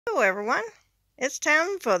Hello everyone, it's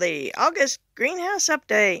time for the August greenhouse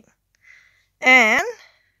update. And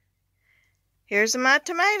here's my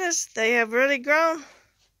tomatoes. They have really grown.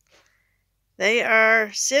 They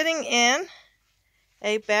are sitting in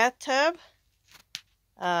a bathtub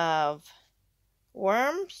of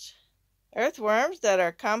worms, earthworms that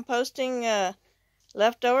are composting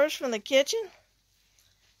leftovers from the kitchen.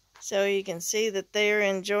 So you can see that they are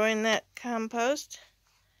enjoying that compost.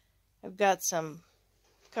 I've got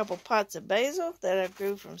couple pots of basil that I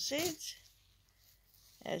grew from seeds,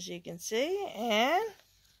 as you can see, and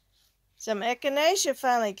some echinacea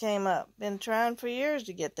finally came up. Been trying for years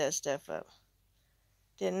to get that stuff up.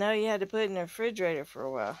 Didn't know you had to put it in the refrigerator for a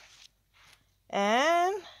while.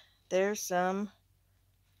 And there's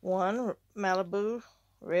one Malibu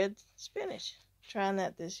red spinach. Trying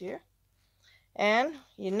that this year. And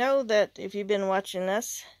you know that if you've been watching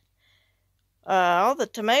us, all the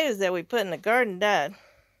tomatoes that we put in the garden died.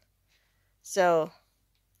 So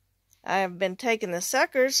I have been taking the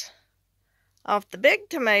suckers off the big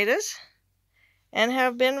tomatoes and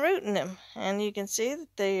have been rooting them. And you can see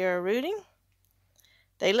that they are rooting.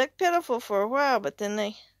 They look pitiful for a while, but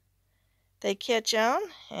then they catch on,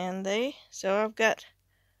 and so I've got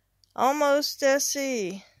almost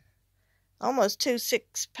 2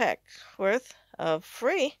 6-packs worth of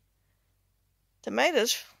free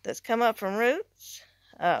tomatoes that's come up from roots.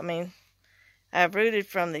 I've rooted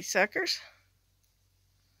from the suckers.